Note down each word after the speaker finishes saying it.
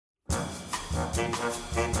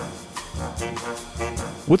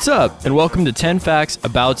What's up, and welcome to 10 Facts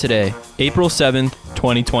About Today, April 7th,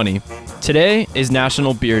 2020. Today is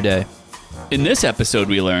National Beer Day. In this episode,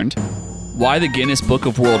 we learned why the Guinness Book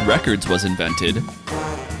of World Records was invented,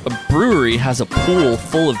 a brewery has a pool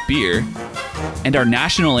full of beer, and our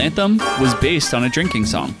national anthem was based on a drinking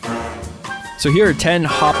song. So here are 10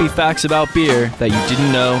 hoppy facts about beer that you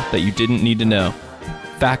didn't know that you didn't need to know.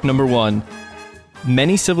 Fact number 1.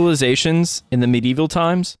 Many civilizations in the medieval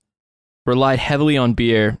times relied heavily on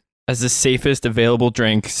beer as the safest available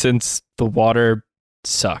drink since the water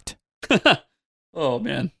sucked. Oh,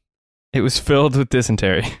 man. It was filled with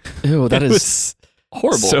dysentery. Ew, that It is was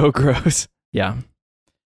horrible. so gross. Yeah.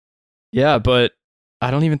 Yeah, but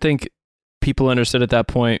I don't even think people understood at that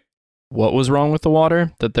point what was wrong with the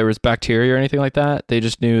water, that there was bacteria or anything like that. They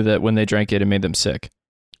just knew that when they drank it, it made them sick.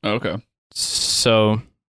 Okay. So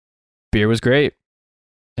beer was great.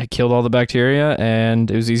 It killed all the bacteria and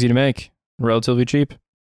it was easy to make, relatively cheap.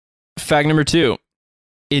 Fact number 2.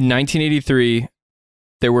 In 1983,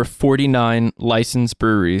 there were 49 licensed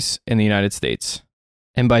breweries in the United States.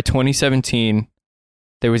 And by 2017,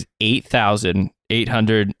 there was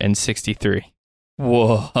 8,863.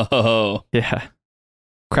 Whoa. Yeah.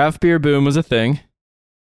 Craft beer boom was a thing.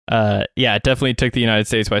 Yeah, it definitely took the United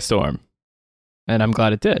States by storm. And I'm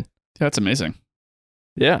glad it did. That's amazing.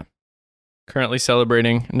 Yeah. Currently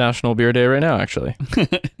celebrating National Beer Day right now, actually.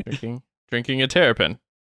 drinking a Terrapin.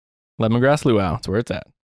 Lemongrass Luau. That's where it's at.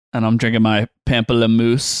 And I'm drinking my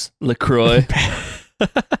Pamplemousse LaCroix.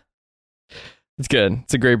 It's good.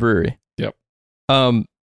 It's a great brewery. Yep.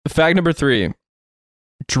 Fact number 3.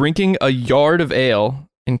 Drinking a yard of ale,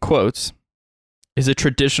 in quotes, is a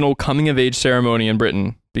traditional coming-of-age ceremony in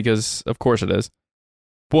Britain, because of course it is.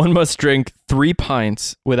 One must drink 3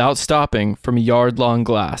 pints without stopping from a yard-long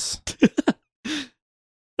glass.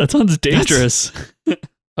 That sounds dangerous.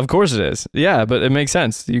 Of course it is. Yeah, but it makes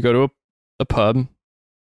sense. You go to a pub,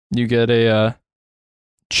 you get a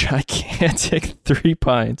gigantic 3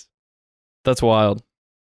 pints. That's wild.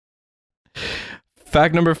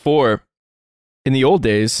 Fact number 4. In the old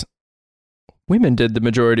days, women did the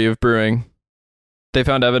majority of brewing. They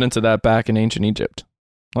found evidence of that back in ancient Egypt.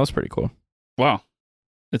 That was pretty cool. Wow.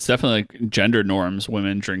 It's definitely like gender norms.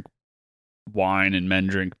 Women drink wine and men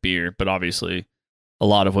drink beer, but obviously a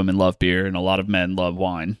lot of women love beer and a lot of men love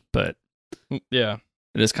wine, but Yeah.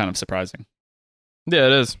 it is kind of surprising. Yeah,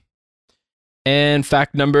 it is. And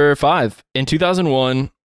fact number 5. In 2001,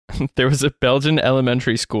 there was a Belgian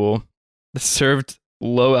elementary school that served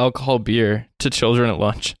low alcohol beer to children at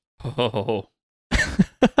lunch. Oh.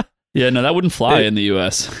 Yeah, no, that wouldn't fly in the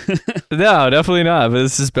US. No, definitely not. But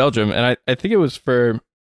this is Belgium. And I think it was for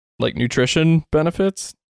like nutrition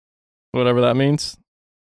benefits, whatever that means.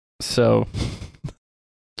 So,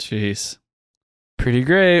 Jeez. pretty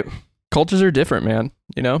great. Cultures are different, man.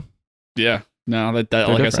 You know? Yeah. No, that They're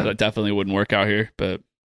like I different. said, that definitely wouldn't work out here, but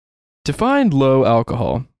Define low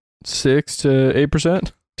alcohol. 6 to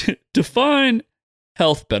 8%? define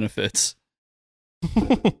health benefits.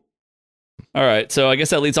 All right, so I guess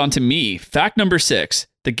that leads on to me. Fact number 6.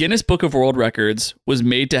 The Guinness Book of World Records was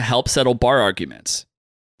made to help settle bar arguments.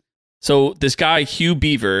 So this guy, Hugh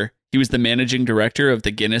Beaver, he was the managing director of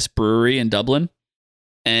the Guinness Brewery in Dublin.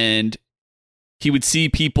 And he would see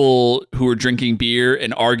people who were drinking beer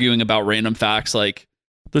and arguing about random facts like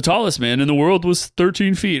the tallest man in the world was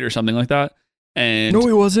 13 feet or something like that. And No,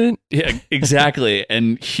 he wasn't. yeah, exactly.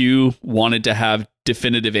 And Hugh wanted to have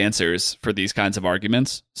definitive answers for these kinds of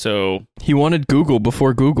arguments. So, He wanted Google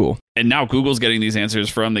before Google. and now Google's getting these answers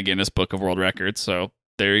from the Guinness Book of World Records. So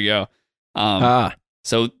there you go.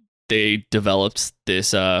 So they developed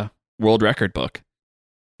this world record book.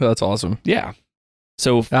 That's awesome. Yeah.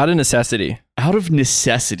 So Out of necessity. out of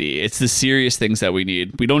necessity, it's the serious things that we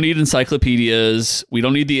need. We don't need encyclopedias. We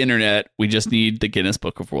don't need the internet. We just need the Guinness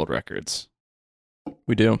Book of World Records.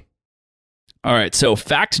 We do. All right. So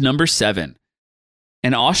fact number 7.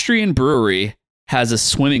 An Austrian brewery has a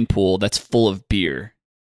swimming pool that's full of beer.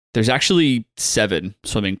 There's actually 7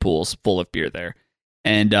 swimming pools full of beer there.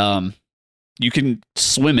 And you can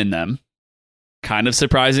swim in them. Kind of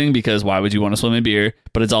surprising because why would you want to swim in beer?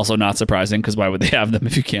 But it's also not surprising because why would they have them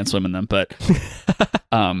if you can't swim in them? But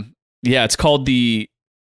yeah, it's called the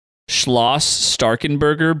Schloss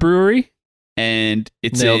Starkenberger Brewery. And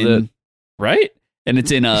it's Nailed it. Right? And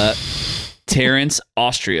it's in Terence,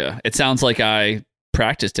 Austria. It sounds like I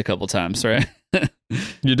practiced a couple times, right?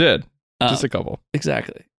 You did. Just a couple.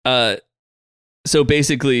 Exactly. So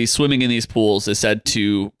basically, swimming in these pools is said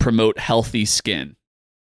to promote healthy skin,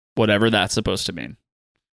 whatever that's supposed to mean.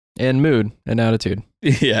 And mood and attitude.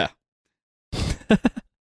 Yeah. All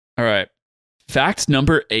right. Fact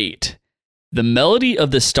number 8. The melody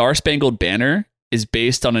of the Star Spangled Banner is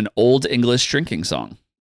based on an Old English drinking song,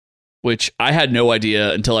 which I had no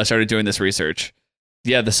idea until I started doing this research.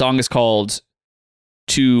 Yeah, the song is called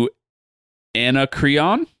To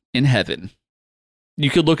Anacreon in Heaven. You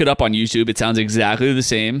could look it up on YouTube. It sounds exactly the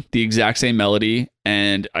same, the exact same melody,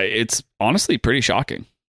 and it's honestly pretty shocking.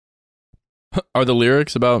 Are the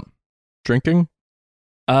lyrics about drinking?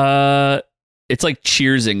 It's like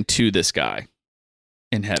cheersing to this guy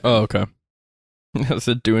in heaven. Oh, okay. That's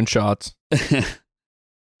it, doing shots.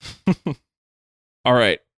 All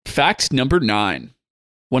right. Fact number 9.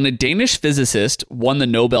 When a Danish physicist won the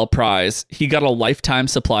Nobel Prize, he got a lifetime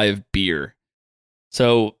supply of beer.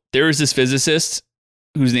 So there is this physicist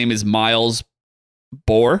whose name is Miles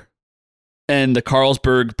Bohr, and the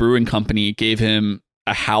Carlsberg Brewing Company gave him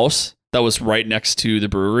a house that was right next to the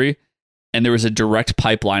brewery, and there was a direct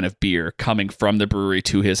pipeline of beer coming from the brewery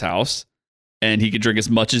to his house, and he could drink as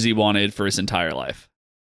much as he wanted for his entire life.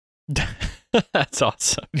 That's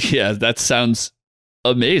awesome. Yeah, that sounds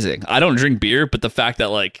amazing. I don't drink beer, but the fact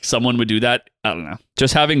that like someone would do that, I don't know.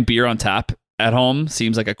 Just having beer on tap at home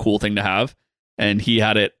seems like a cool thing to have, and he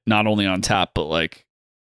had it not only on tap but like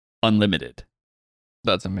unlimited.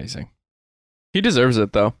 That's amazing. He deserves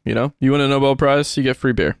it, though. You know, you win a Nobel Prize, you get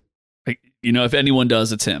free beer. Like, you know, if anyone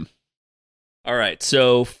does, it's him. All right,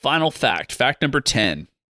 so final fact. Fact number 10.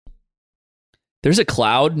 There's a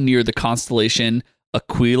cloud near the constellation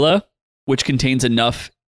Aquila, which contains enough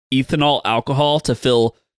ethanol alcohol to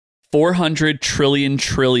fill 400 trillion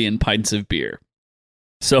pints of beer.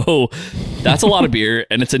 So that's a lot of beer,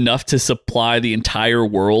 and it's enough to supply the entire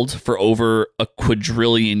world for over a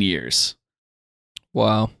quadrillion years.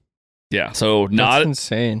 Wow. Yeah, so That's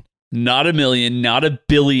insane. Not a million, not a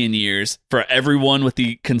billion years for everyone with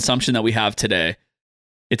the consumption that we have today.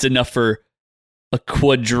 It's enough for a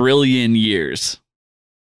quadrillion years.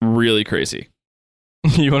 Really crazy.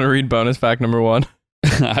 You want to read bonus fact number 1?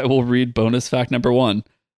 I will read bonus fact number 1.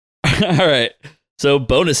 All right. So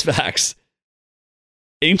bonus facts.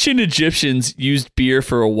 Ancient Egyptians used beer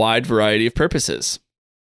for a wide variety of purposes.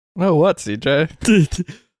 Oh, what,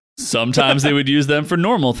 CJ? Sometimes they would use them for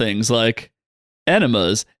normal things like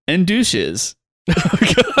enemas and douches.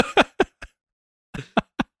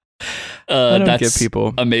 I don't That's get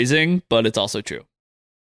people. amazing, but it's also true.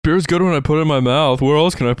 Beer's good when I put it in my mouth. Where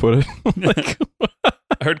else can I put it? Like,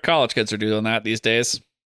 I heard college kids are doing that these days.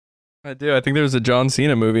 I do. I think there's a John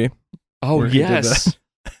Cena movie. Oh, where he did yes.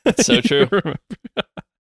 That's so true.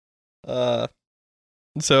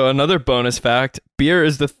 So another bonus fact, beer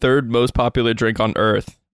is the 3rd most popular drink on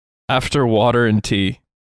Earth after water and tea.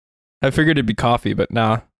 I figured it'd be coffee, but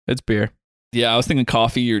nah, it's beer. Yeah, I was thinking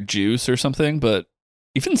coffee or juice or something, but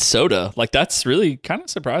even soda, like that's really kind of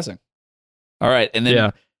surprising. All right, and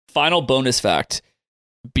then final bonus fact.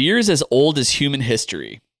 Beer is as old as human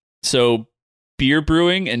history. So beer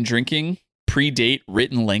brewing and drinking predate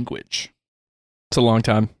written language. It's a long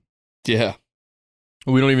time. Yeah.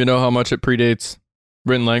 We don't even know how much it predates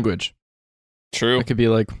written language. True. It could be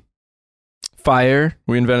like fire.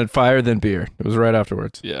 We invented fire, then beer. It was right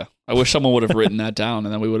afterwards. Yeah. I wish someone would have written that down,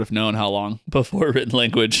 and then we would have known how long before written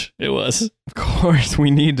language it was. Of course,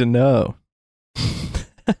 we need to know.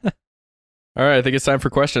 All right, I think it's time for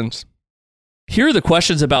questions. Here are the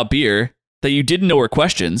questions about beer that you didn't know were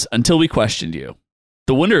questions until we questioned you.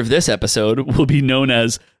 The winner of this episode will be known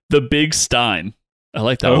as the Big Stein. I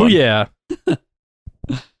like that one. Oh, yeah.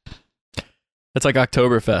 It's like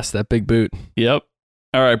Oktoberfest, that big boot. Yep.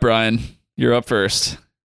 All right, Brian, you're up first.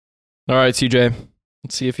 All right, CJ.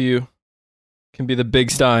 Let's see if you can be the Big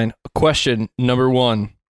Stein. Question number 1.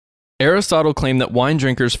 Aristotle claimed that wine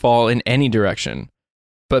drinkers fall in any direction,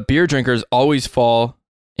 but beer drinkers always fall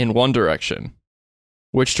in one direction.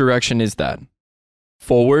 Which direction is that?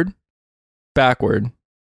 Forward, backward,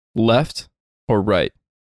 left, or right?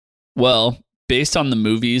 Well, based on the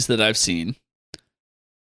movies that I've seen,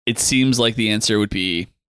 it seems like the answer would be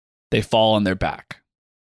they fall on their back.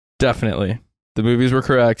 Definitely. The movies were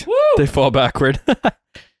correct. Woo! They fall backward.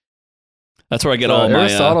 That's where I get all my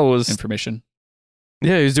Aristotle was information.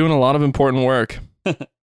 Yeah, he was doing a lot of important work. All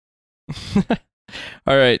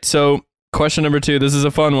right, so question number 2. This is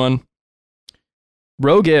a fun one.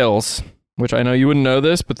 Rogue Ales, which I know you wouldn't know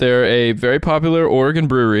this, but they're a very popular Oregon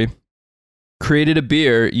brewery, created a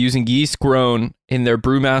beer using yeast grown in their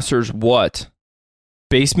brewmaster's what?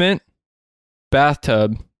 Basement,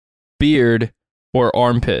 bathtub, beard, or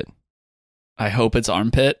armpit? I hope it's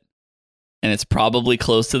armpit, and it's probably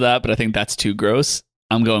close to that, but I think that's too gross.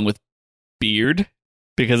 I'm going with beard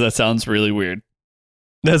because that sounds really weird.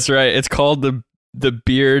 That's right. It's called the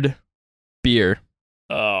beard beer.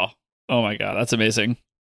 Oh, Oh my God, that's amazing.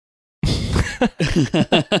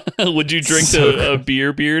 Would you drink So a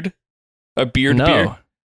beer beard? A beard No, beer?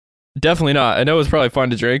 definitely not. I know it's probably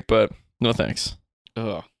fun to drink, but no thanks.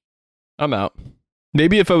 Ugh. I'm out.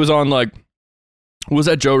 Maybe if I was on what was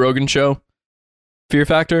that Joe Rogan show? Fear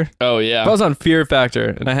Factor? Oh, If I yeah. was on Fear Factor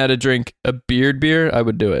and I had to drink a beer, I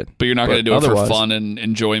would do it. But you're not but going to do it for otherwise- fun and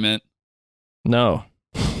enjoyment. No.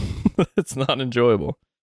 It's not enjoyable.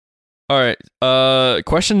 All right.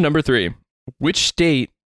 Question number 3. Which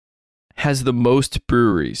state has the most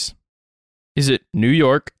breweries? Is it New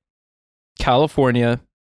York, California,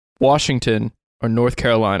 Washington, or North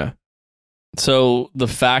Carolina? So the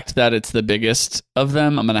fact that it's the biggest of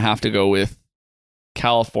them, I'm going to have to go with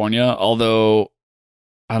California. Although,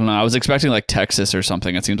 I don't know. I was expecting like Texas or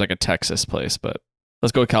something. It seems like a Texas place, but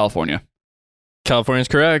let's go with California. California's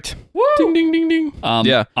correct. Ding, ding, ding, ding.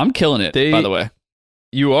 Yeah. I'm killing it, by the way.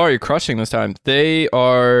 You're crushing this time. They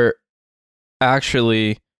are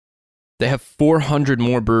actually, they have 400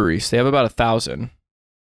 more breweries. They have about 1,000.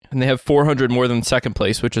 And they have 400 more than second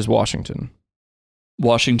place, which is Washington.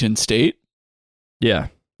 Washington State? Yeah,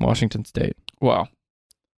 Washington State. Wow.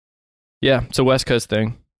 Yeah, it's a West Coast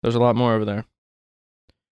thing. There's a lot more over there.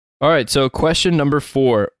 All right, so question number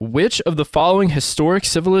 4. Which of the following historic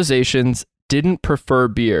civilizations didn't prefer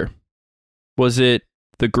beer? Was it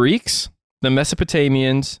the Greeks, the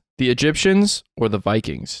Mesopotamians, the Egyptians, or the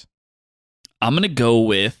Vikings? I'm going to go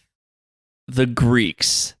with the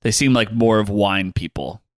Greeks. They seem like more of wine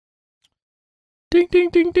people. Ding, ding,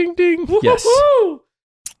 ding, ding, ding. Yes. Woo-hoo-hoo!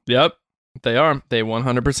 Yep, they are. They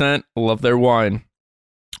 100% love their wine.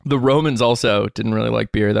 The Romans also didn't really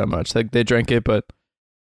like beer that much. They drank it, but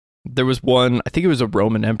there was one, I think it was a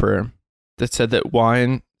Roman emperor, that said that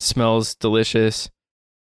wine smells delicious,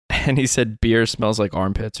 and he said beer smells like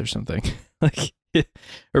armpits or something, like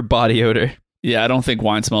or body odor. Yeah, I don't think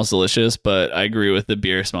wine smells delicious, but I agree with the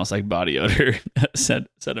beer smells like body odor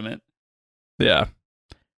sentiment. Yeah,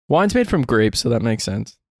 wine's made from grapes, so that makes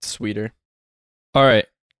sense. It's sweeter. All right,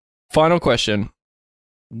 final question.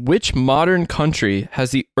 Which modern country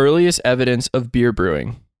has the earliest evidence of beer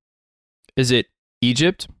brewing? Is it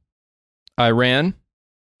Egypt, Iran,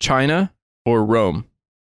 China, or Rome?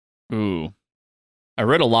 Ooh. I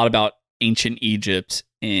read a lot about ancient Egypt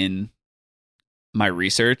in my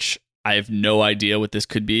research. I have no idea what this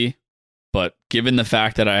could be, but given the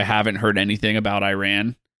fact that I haven't heard anything about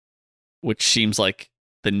Iran, which seems like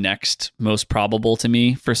the next most probable to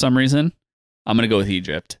me for some reason, I'm going to go with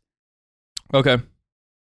Egypt. Okay.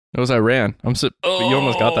 It was Iran. You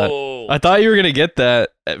almost got that. Oh. I thought you were going to get that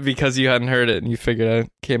because you hadn't heard it and you figured I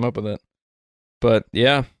came up with it. But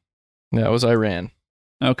yeah, it was Iran.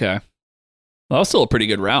 Okay. Well, that was still a pretty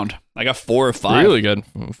good round. I got 4 or 5. Really good.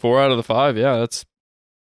 4 out of the 5. Yeah, that's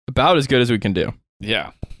about as good as we can do.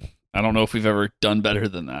 Yeah. I don't know if we've ever done better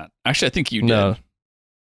than that. Actually, I think you did. No.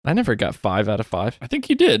 I never got 5 out of 5. I think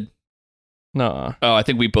you did. No. Oh, I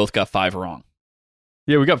think we both got 5 wrong.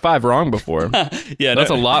 Yeah, we got 5 wrong before. Yeah, That's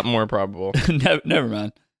a lot more probable. Never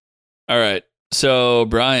mind. All right. So,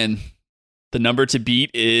 Brian, the number to beat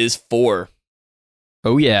is 4.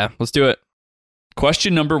 Oh, yeah. Let's do it.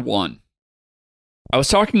 Question number 1. I was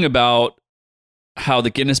talking about how the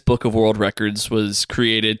Guinness Book of World Records was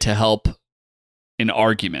created to help in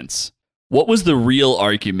arguments. What was the real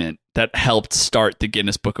argument that helped start the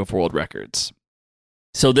Guinness Book of World Records?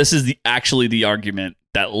 So this is actually the argument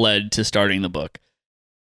that led to starting the book.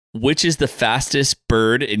 Which is the fastest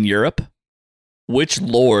bird in Europe? Which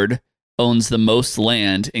lord owns the most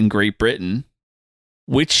land in Great Britain?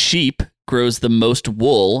 Which sheep grows the most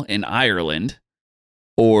wool in Ireland?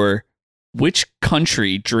 Or which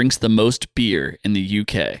country drinks the most beer in the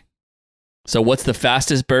UK? So what's the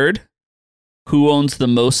fastest bird? Who owns the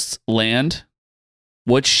most land?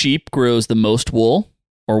 What sheep grows the most wool?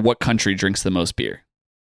 Or what country drinks the most beer?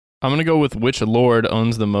 I'm going to go with which lord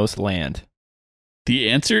owns the most land.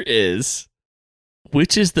 The answer is,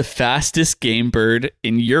 which is the fastest game bird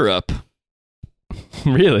in Europe?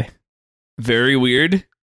 Really? Very weird,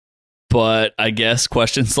 but I guess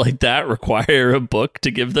questions like that require a book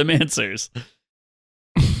to give them answers.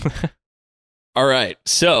 All right,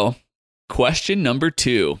 so question number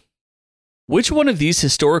 2. Which one of these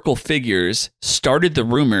historical figures started the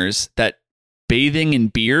rumors that bathing in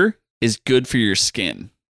beer is good for your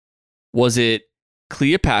skin? Was it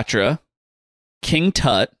Cleopatra, King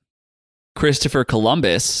Tut, Christopher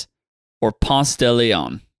Columbus, or Ponce de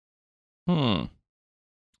Leon?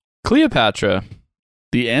 Cleopatra.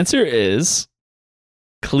 The answer is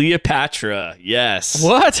Cleopatra. Yes.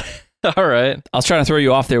 What? All right. I was trying to throw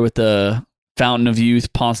you off there with the Fountain of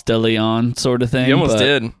Youth, Ponce de Leon sort of thing. You almost but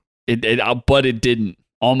did. But it didn't.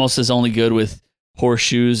 almost is only good with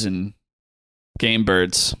horseshoes and game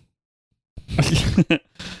birds.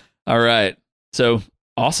 All right. So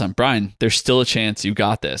awesome. Brian, there's still a chance you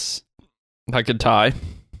got this. I could tie.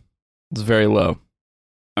 It's very low.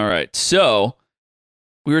 All right. So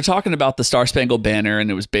we were talking about the Star Spangled Banner,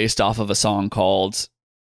 and it was based off of a song called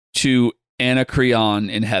To Anacreon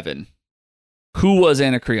in Heaven. Who was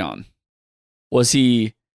Anacreon? Was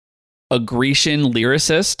he a Grecian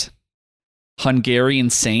lyricist, Hungarian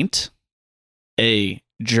saint, a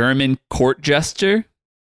German court jester,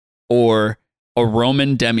 or a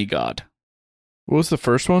Roman demigod? What was the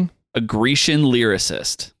first one? A Grecian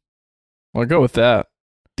lyricist. I'll go with that.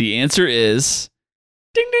 The answer is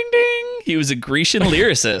ding, ding, ding. He was a Grecian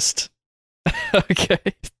lyricist. Okay.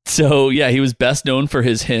 So, yeah, he was best known for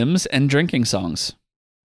his hymns and drinking songs.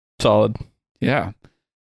 Solid. Yeah.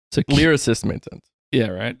 So Lyricist made sense. Yeah,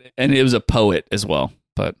 right. And it was a poet as well.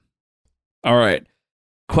 But all right.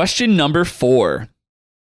 Question number 4.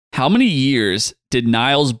 How many years did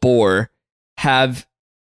Niels Bohr have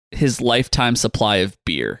his lifetime supply of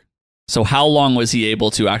beer? So how long was he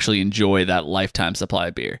able to actually enjoy that lifetime supply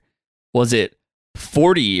of beer? Was it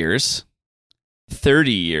 40 years,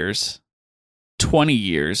 30 years, 20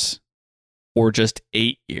 years, or just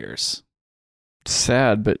 8 years?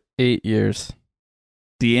 Sad, but 8 years.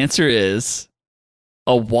 The answer is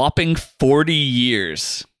a whopping 40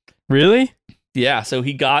 years. Really? Yeah, so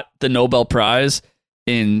he got the Nobel Prize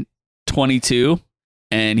in 22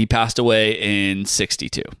 and he passed away in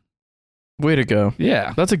 62. Way to go.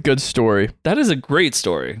 Yeah, That's a good story. that is a great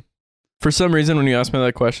story. For some reason, when you asked me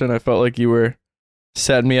that question, I felt like you were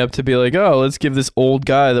setting me up to be like, oh, let's give this old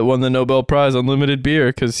guy that won the Nobel Prize unlimited beer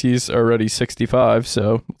because he's already 65.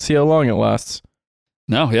 So let's see how long it lasts.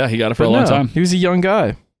 No, yeah, he got it for But a long no, time. He was a young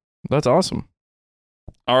guy. That's awesome.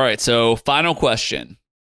 All right, so final question.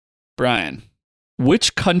 Brian,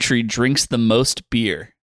 which country drinks the most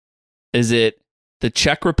beer? Is it the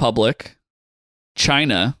Czech Republic,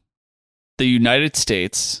 China, the United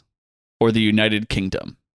States, or the United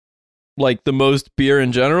Kingdom? Like the most beer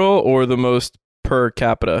in general or the most per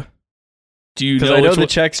capita? Do you Because know I know which the one-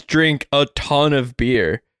 Czechs drink a ton of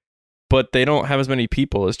beer, but they don't have as many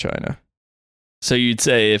people as China. So you'd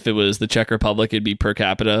say if it was the Czech Republic, it'd be per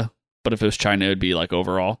capita, but if it was China, it'd be like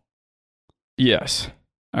overall? Yes.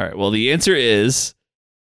 All right, well, the answer is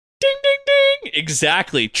ding, ding, ding.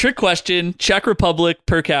 Exactly. Trick question. Czech Republic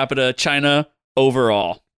per capita, China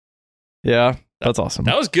overall. Yeah, that's awesome.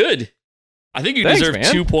 That was good. I think you Thanks, deserve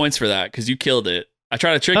man. 2 points for that because you killed it. I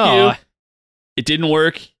tried to trick Aw. you. It didn't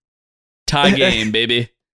work. Tie game, baby.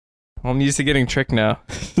 I'm used to getting tricked now.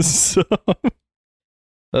 So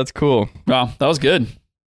that's cool. Wow, that was good.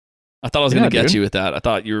 I thought I was going Yeah, to get dude. you with that. I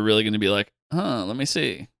thought you were really going to be like, let me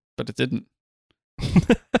see. But it didn't.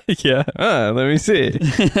 Yeah. Let me see.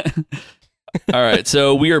 All right,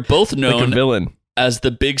 so we are both Like a known villain. as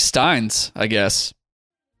the Big Steins, I guess.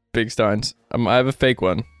 Big Steins. I have a fake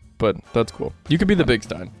one, but that's cool. You could be the Big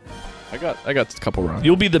Stein. I got a couple wrong.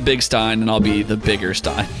 You'll be the Big Stein, and I'll be the bigger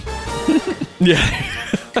Stein. Yeah.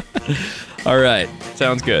 All right.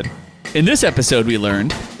 Sounds good. In this episode, we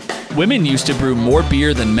learned women used to brew more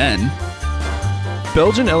beer than men,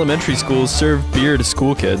 Belgian elementary schools serve beer to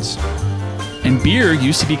school kids. and beer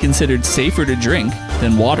used to be considered safer to drink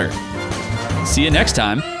than water. See you next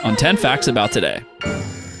time on 10 Facts About Today.